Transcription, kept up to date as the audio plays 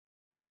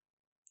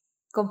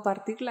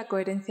Compartir la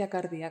coherencia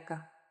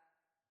cardíaca.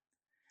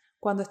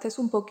 Cuando estés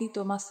un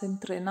poquito más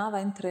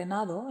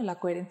entrenado en la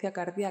coherencia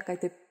cardíaca y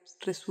te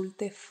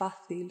resulte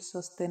fácil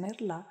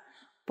sostenerla,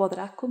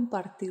 podrás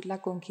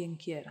compartirla con quien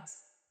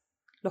quieras.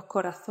 Los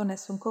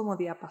corazones son como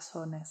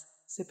diapasones,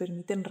 se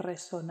permiten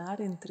resonar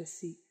entre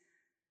sí,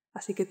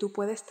 así que tú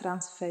puedes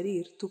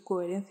transferir tu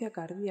coherencia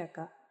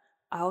cardíaca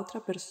a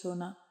otra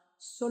persona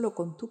solo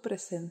con tu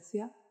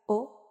presencia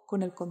o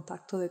con el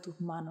contacto de tus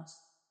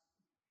manos.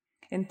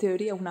 En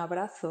teoría, un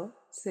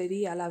abrazo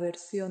sería la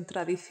versión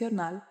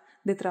tradicional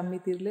de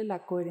transmitirle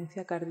la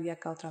coherencia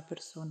cardíaca a otra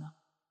persona.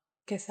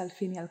 ¿Qué es al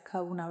fin y al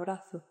cabo un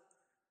abrazo?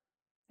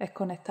 Es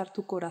conectar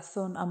tu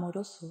corazón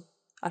amoroso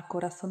al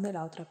corazón de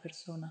la otra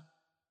persona.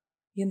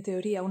 Y en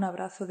teoría, un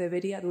abrazo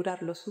debería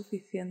durar lo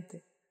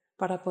suficiente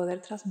para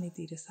poder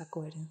transmitir esa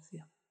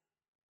coherencia.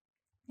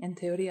 En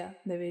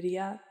teoría,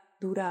 debería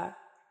durar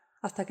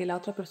hasta que la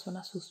otra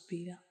persona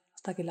suspira,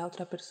 hasta que la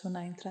otra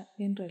persona entra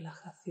en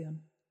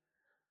relajación.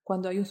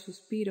 Cuando hay un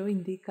suspiro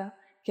indica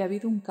que ha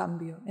habido un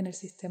cambio en el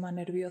sistema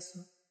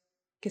nervioso,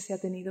 que se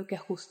ha tenido que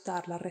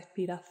ajustar la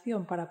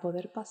respiración para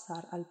poder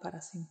pasar al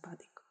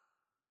parasimpático.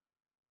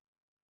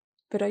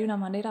 Pero hay una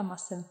manera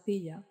más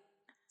sencilla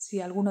si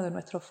alguno de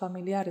nuestros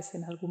familiares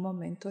en algún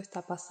momento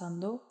está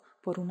pasando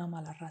por una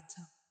mala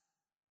racha.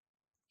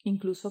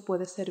 Incluso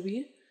puede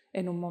servir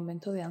en un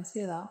momento de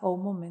ansiedad o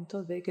un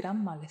momento de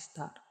gran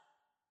malestar.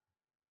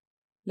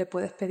 Le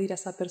puedes pedir a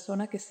esa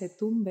persona que se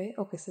tumbe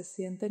o que se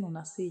siente en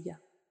una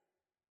silla.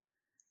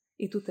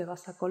 Y tú te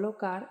vas a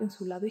colocar en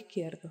su lado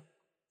izquierdo.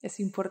 Es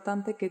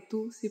importante que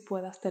tú sí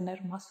puedas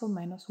tener más o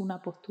menos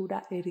una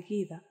postura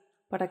erguida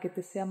para que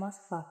te sea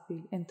más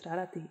fácil entrar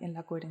a ti en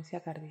la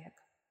coherencia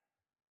cardíaca.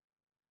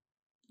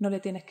 No le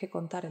tienes que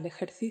contar el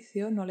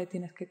ejercicio, no le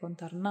tienes que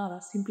contar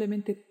nada,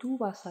 simplemente tú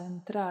vas a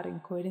entrar en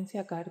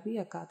coherencia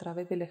cardíaca a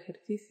través del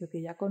ejercicio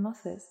que ya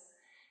conoces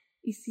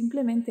y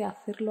simplemente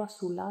hacerlo a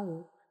su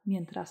lado.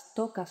 Mientras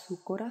toca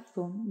su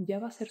corazón, ya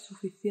va a ser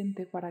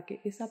suficiente para que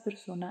esa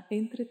persona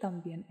entre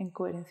también en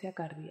coherencia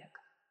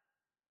cardíaca.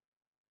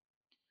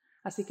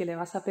 Así que le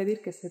vas a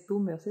pedir que se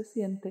tumbe o se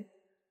siente,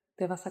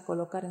 te vas a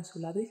colocar en su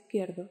lado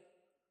izquierdo,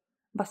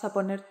 vas a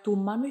poner tu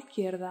mano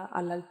izquierda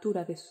a la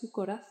altura de su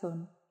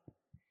corazón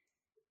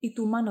y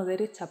tu mano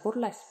derecha por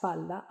la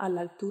espalda a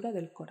la altura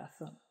del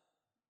corazón.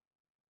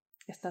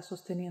 Estás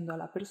sosteniendo a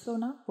la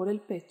persona por el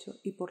pecho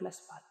y por la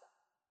espalda.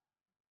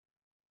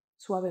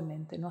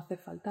 Suavemente, no hace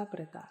falta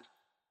apretar.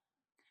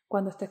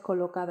 Cuando estés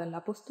colocada en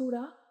la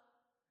postura,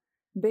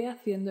 ve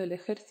haciendo el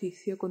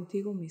ejercicio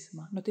contigo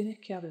misma, no tienes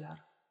que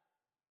hablar.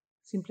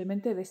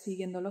 Simplemente ve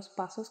siguiendo los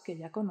pasos que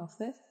ya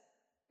conoces,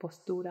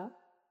 postura,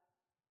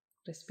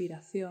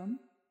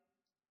 respiración,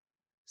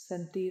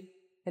 sentir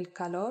el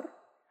calor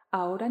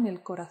ahora en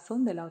el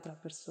corazón de la otra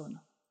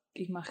persona.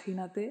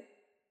 Imagínate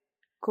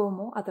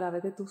cómo a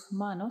través de tus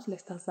manos le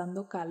estás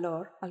dando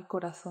calor al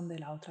corazón de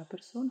la otra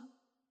persona.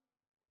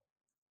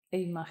 E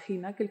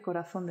imagina que el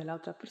corazón de la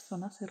otra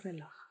persona se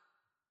relaja.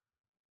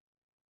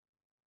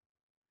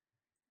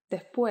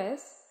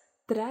 Después,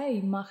 trae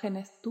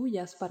imágenes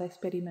tuyas para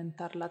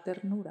experimentar la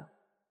ternura.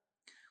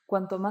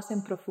 Cuanto más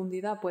en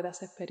profundidad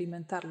puedas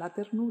experimentar la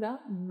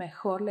ternura,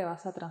 mejor le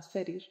vas a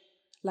transferir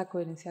la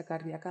coherencia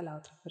cardíaca a la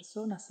otra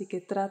persona. Así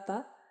que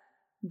trata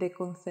de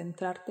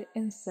concentrarte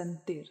en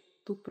sentir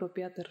tu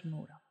propia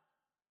ternura.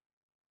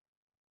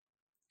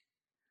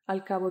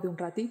 Al cabo de un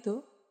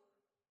ratito,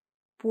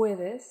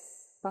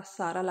 puedes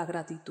pasar a la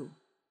gratitud.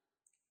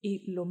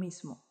 Y lo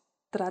mismo,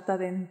 trata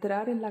de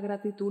entrar en la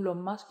gratitud lo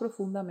más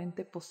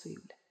profundamente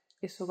posible.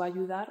 Eso va a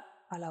ayudar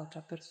a la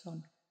otra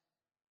persona.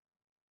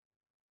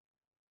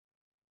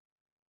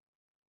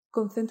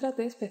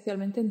 Concéntrate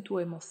especialmente en tu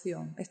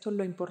emoción. Esto es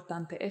lo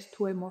importante. Es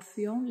tu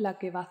emoción la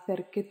que va a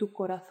hacer que tu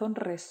corazón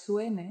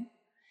resuene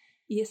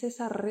y es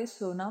esa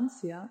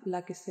resonancia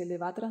la que se le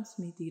va a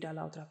transmitir a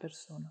la otra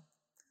persona.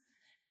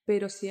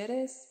 Pero si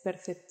eres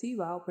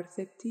perceptiva o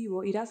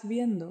perceptivo, irás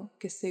viendo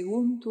que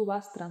según tú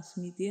vas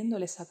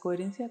transmitiéndole esa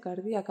coherencia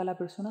cardíaca, la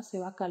persona se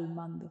va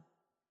calmando.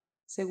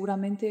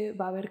 Seguramente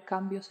va a haber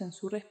cambios en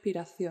su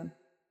respiración.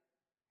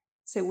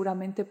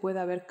 Seguramente puede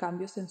haber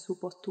cambios en su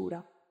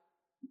postura.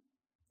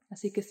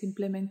 Así que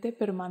simplemente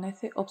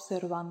permanece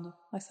observando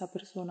a esa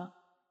persona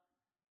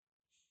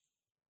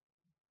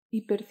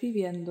y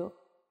percibiendo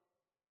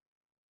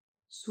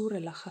su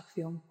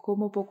relajación,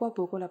 cómo poco a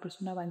poco la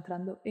persona va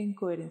entrando en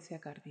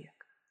coherencia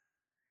cardíaca.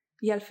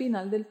 Y al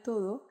final del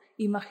todo,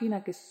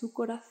 imagina que su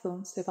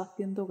corazón se va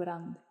haciendo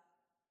grande,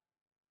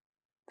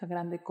 tan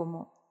grande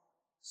como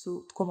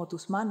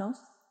tus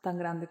manos, tan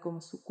grande como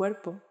su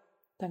cuerpo,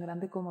 tan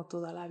grande como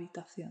toda la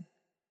habitación.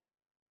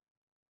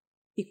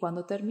 Y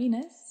cuando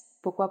termines,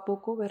 poco a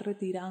poco ves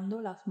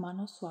retirando las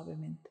manos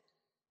suavemente.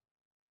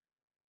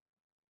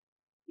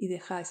 Y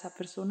deja a esa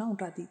persona un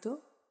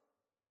ratito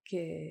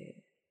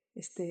que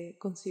esté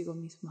consigo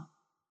misma.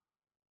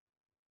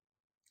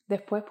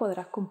 Después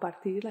podrás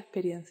compartir la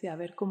experiencia, a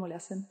ver cómo le ha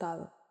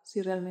sentado,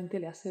 si realmente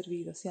le ha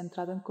servido, si ha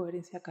entrado en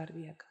coherencia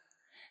cardíaca.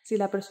 Si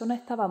la persona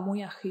estaba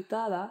muy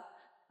agitada,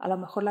 A lo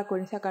mejor la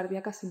coherencia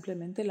cardíaca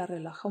simplemente la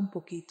relaja un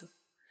poquito,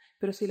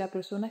 pero si la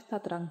persona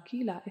está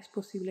tranquila es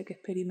posible que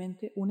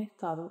experimente un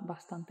estado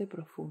bastante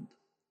profundo.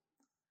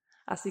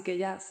 Así que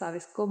ya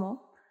sabes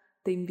cómo,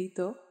 te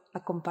invito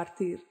a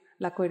compartir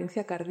la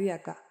coherencia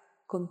cardíaca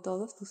con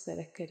todos tus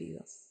seres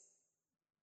queridos.